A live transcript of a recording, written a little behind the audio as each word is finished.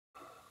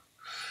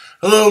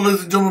Hello,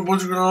 ladies and gentlemen,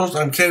 boys and girls.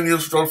 I'm Canon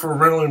photographer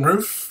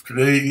RandallMRueff.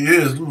 Today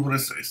is,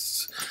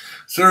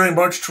 Saturday,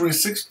 March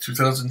 26,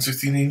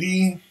 2016 AD.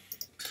 In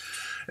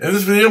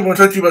this video, I'm going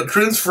to talk to you about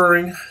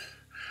transferring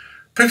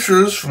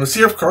pictures from a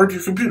CF card to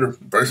your computer.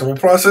 Very simple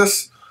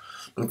process,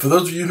 but for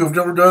those of you who have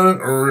never done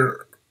it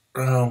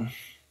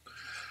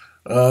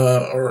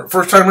or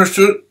first timers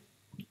to it,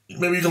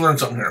 maybe you can learn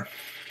something here.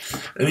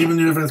 And even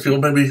the advanced people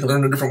maybe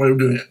learn a different way of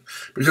doing it,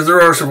 because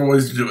there are several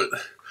ways to do it.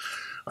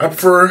 I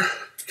prefer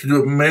to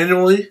do it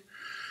manually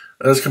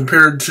as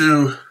compared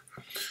to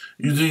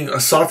using a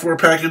software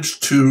package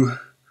to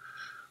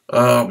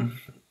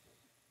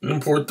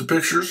import the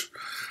pictures.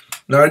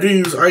 Now I do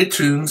use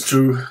iTunes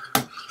to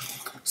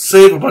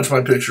save a bunch of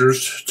my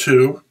pictures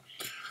too,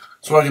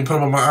 so I can put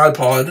them on my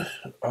iPod.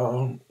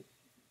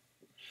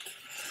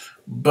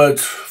 But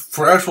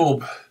for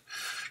actual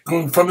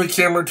going from the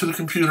camera to the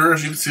computer,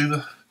 as you can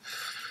see,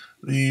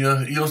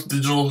 the EOS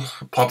Digital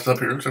pops up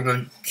here because I've got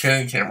a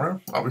Canon camera,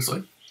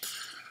 obviously.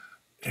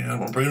 And I'm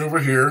going to bring it over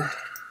here.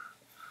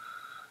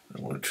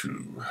 I'm going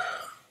to...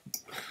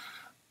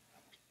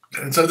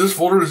 Inside this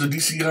folder is a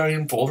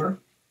DCIM folder.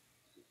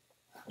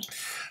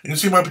 You can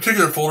see my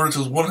particular folder, it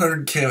says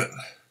 100 Canon.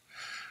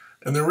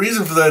 And the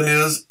reason for that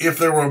is, if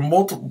there were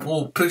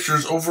multiple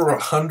pictures over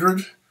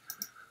 100,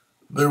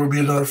 there would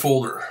be another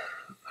folder.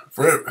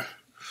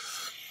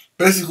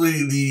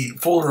 Basically, the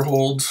folder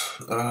holds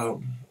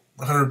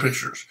 100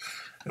 pictures.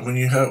 And when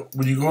you go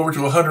over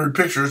to 100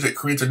 pictures, it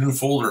creates a new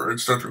folder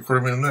and starts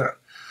recording in that.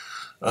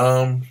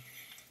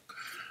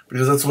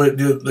 Because that's the way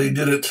they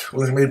did it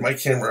when they made my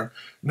camera.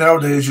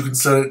 Nowadays, you can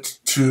set it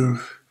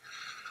to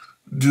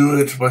do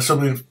it by so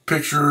many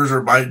pictures or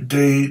by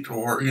date,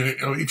 or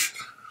you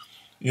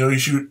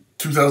shoot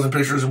 2,000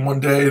 pictures in one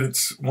day and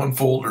it's one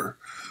folder.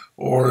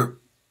 Or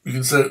you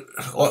can set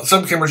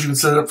some cameras you can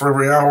set it up for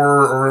every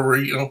hour or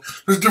every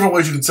there's different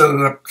ways you can set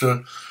it up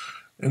to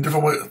in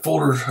different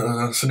folder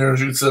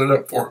scenarios you can set it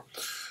up for.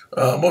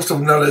 Most of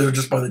them nowadays are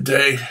just by the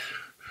day.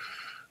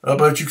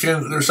 But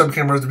there's some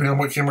cameras, depending on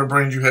what camera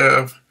brand you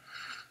have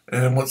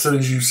and what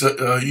settings you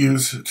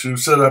use to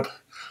set up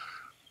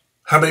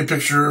how many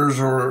pictures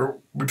or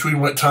between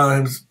what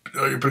times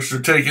your pictures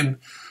are taken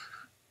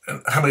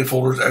and how many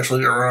folders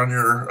actually are on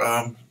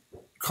your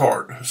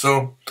card.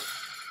 So,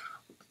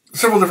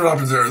 several different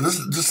options there. This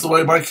is just the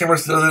way my camera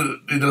does it.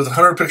 It does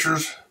 100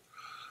 pictures,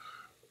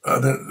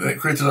 then it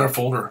creates another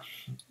folder.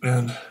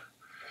 And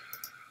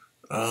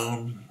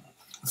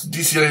it's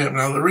DCIM.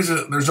 Now, the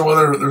reason there's no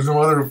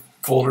other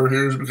folder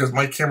here is because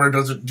my camera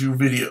doesn't do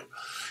video.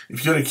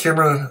 If you had a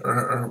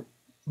camera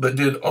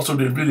that also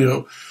did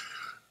video,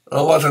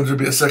 a lot of times there'd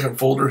be a second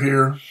folder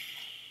here,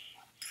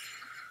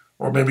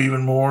 or maybe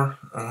even more.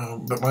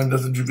 But mine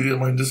doesn't do video.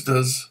 Mine just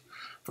does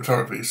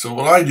photography. So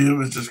what I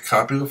do is just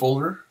copy the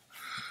folder.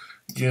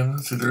 Again,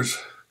 let's see, there's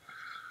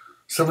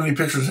 70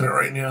 pictures in it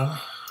right now.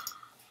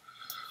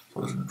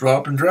 So just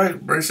drop and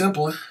drag, very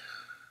simply.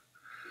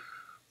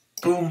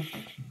 Boom.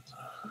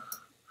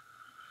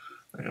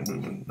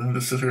 I'm going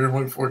to sit here and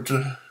wait for it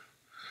to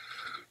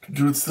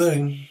do its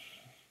thing.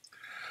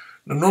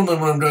 Now, normally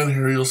when I'm done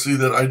here, you'll see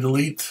that I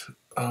delete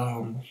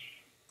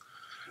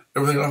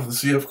everything off the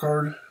CF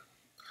card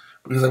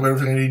because I've got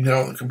everything I need now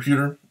on the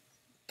computer.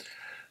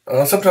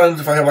 Sometimes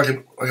if I have like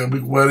a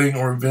big wedding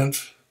or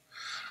event,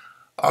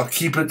 I'll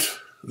keep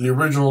the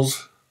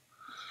originals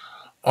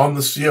on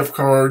the CF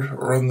card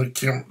or on the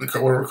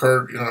whatever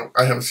card.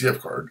 I have a CF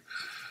card.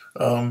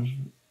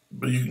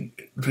 But you can,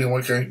 depending on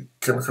what kind of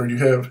camera card you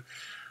have,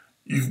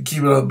 you can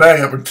keep it on the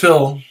backup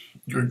until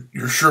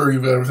you're sure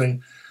you've got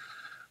everything.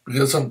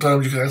 Because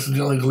sometimes you can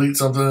accidentally delete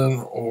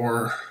something,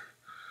 or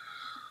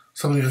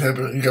something can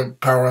happen. You got a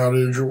power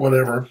outage or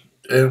whatever,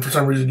 and for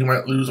some reason you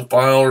might lose a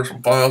file or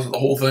some files or the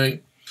whole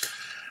thing.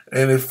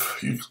 And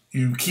if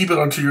you keep it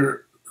onto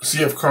your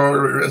CF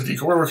card or your SD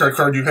card, whatever kind of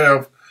card you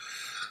have,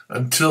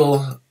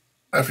 until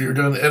after you're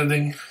done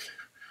editing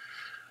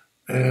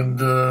and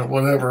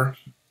whatever.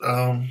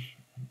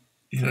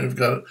 You've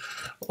got it.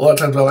 A lot of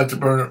times I like to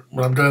burn it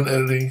when I'm done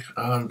editing,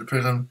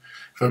 depending on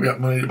if I've got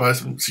money to buy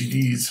some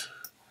CDs.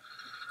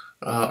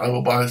 I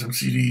will buy some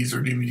CDs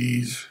or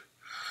DVDs.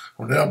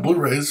 Or now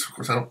Blu-rays. Of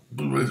course,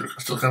 Blu-rays are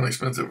still kind of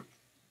expensive.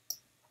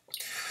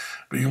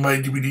 But you can buy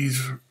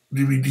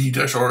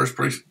DVD-Rs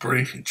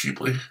pretty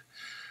cheaply.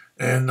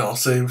 And I'll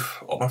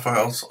save all my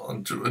files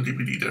onto a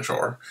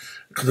DVD-R.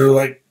 Because they're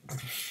like,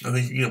 I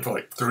think you can get them for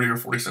like 30 or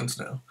 40 cents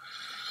now.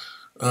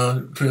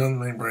 Depending on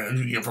the name brand,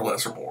 you can get them for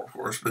less or more, of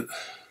course. But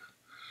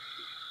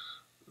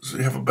so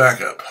you have a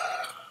backup.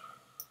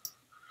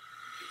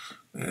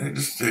 And it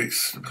just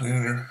takes,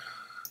 depending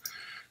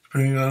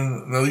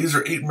on, now these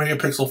are 8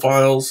 megapixel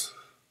files.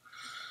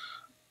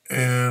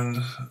 And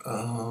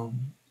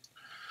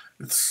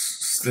it's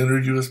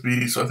standard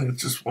USB, so I think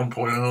it's just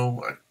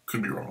 1.0. I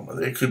could be wrong,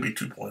 but it could be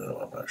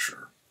 2.0, I'm not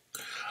sure.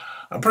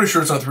 I'm pretty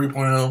sure it's not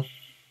 3.0.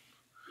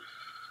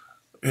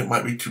 It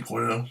might be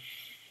 2.0.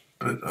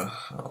 But,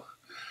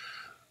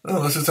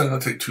 unless it's not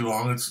going to take too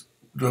long.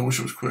 Do I wish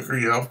it was quicker?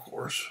 Yeah, of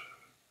course.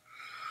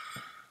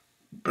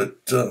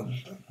 But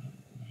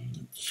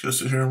Just gonna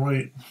sit here and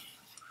wait.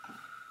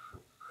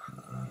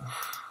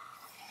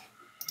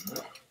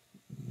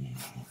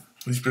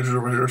 These pictures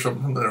over here are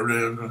something from the other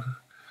day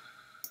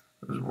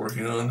I was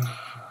working on.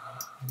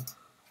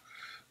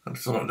 I'm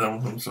still not done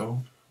with them,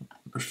 so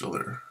they're still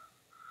there.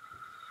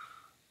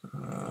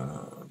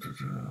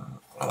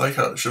 I like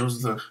how it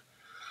shows the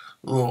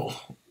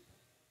little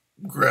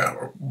graph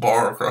or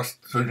bar across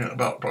the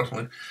about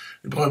approximately.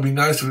 It'd probably be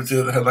nice if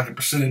it had like a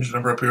percentage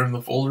number up here in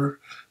the folder.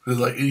 If it's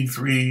like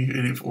 83,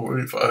 84,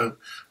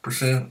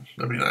 85%,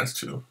 that'd be nice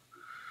too.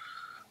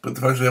 But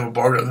the fact that they have a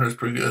bar down there is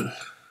pretty good.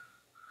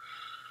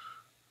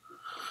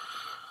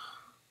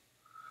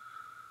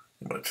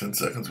 About 10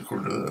 seconds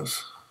according to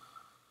this.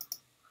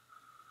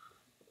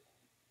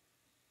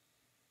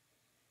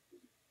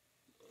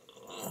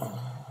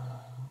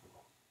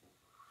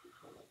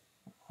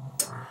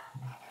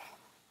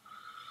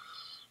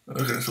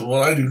 Okay, so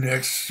what I do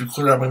next is to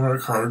clear out my memory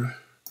card,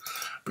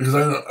 because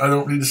I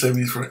don't need to save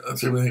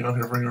everything on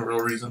here for any real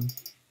reason.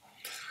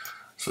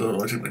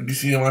 So I take my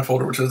DCMI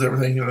folder, which has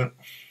everything in it,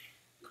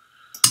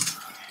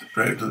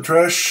 drag it to the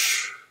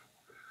trash,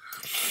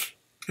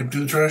 empty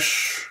the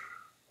trash,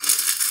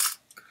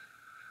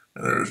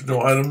 and there's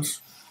no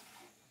items.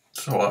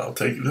 So I'll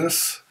take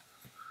this,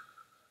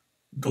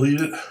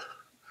 delete it.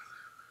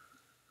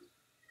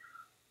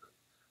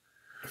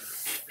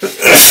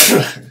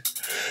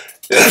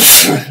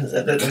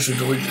 That actually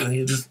delete anything.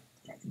 It just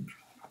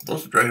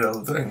supposed to drag it out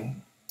of the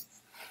thing.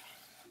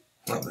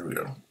 Oh, there we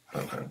go.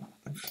 Okay.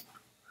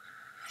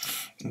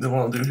 And then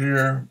what I'll do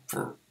here,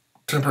 for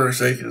temporary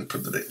sake, is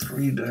put the date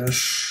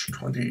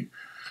 3-20.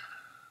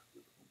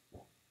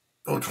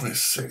 Oh,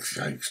 26.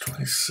 Yikes,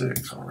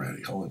 26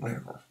 already. Holy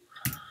mackerel.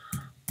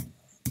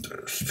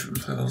 There's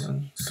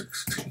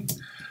 2016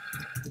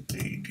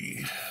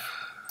 AD.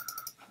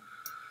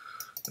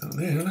 And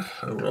then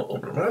I will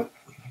open them up.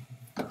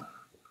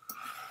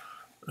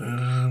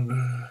 And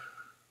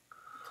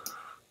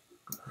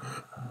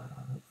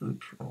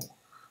oops, oh.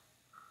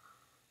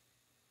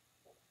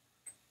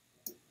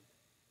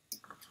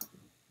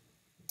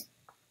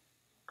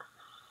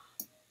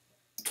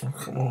 Oh,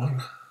 come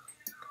on.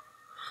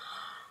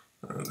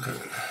 Okay.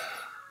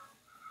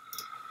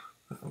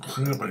 I'll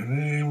clean up my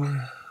name.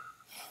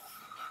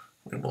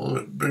 Make it a little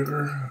bit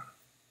bigger.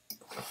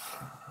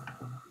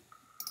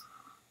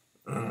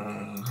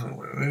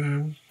 My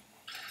name.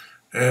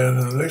 And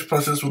the next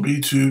process will be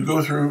to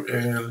go through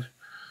and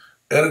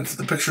edit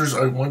the pictures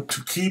I want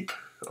to keep,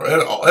 or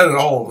edit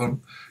all of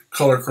them,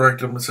 color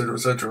correct them, etc.,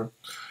 etc.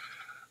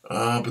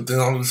 But then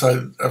I'll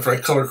decide, after I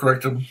color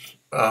correct them,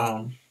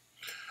 I'll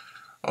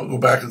go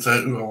back and say,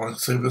 ooh, I want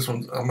to save this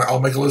one. I'll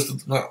make a list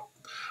of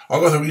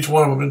I'll go through each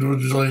one of them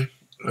individually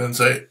and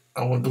say,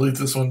 I want to delete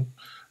this one,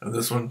 and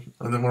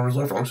then whatever's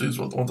left, I'll choose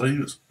the ones I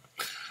use.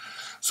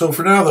 So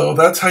for now, though,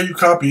 that's how you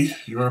copy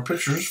your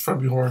pictures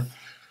from your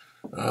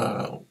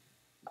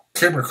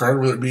camera card,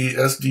 whether it be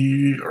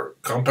SD or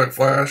compact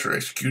flash or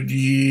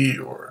HQD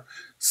or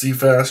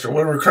CFast or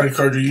whatever kind of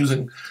card you're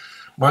using.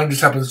 Mine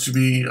just happens to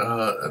be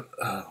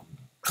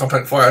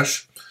compact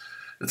flash.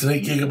 It's an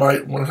 8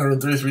 GB,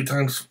 133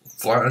 times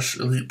flash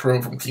Elite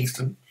Pro from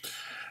Kingston.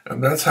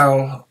 And that's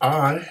how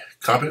I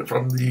copy it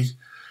from the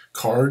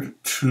card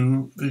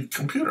to the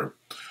computer.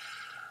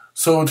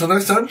 So until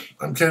next time,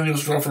 I'm Canon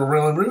for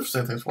RandallMRueff,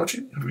 saying thanks for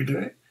watching. Have a good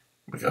day.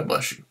 May God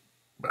bless you.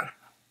 Bye.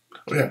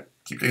 Oh yeah,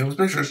 keep taking those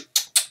pictures.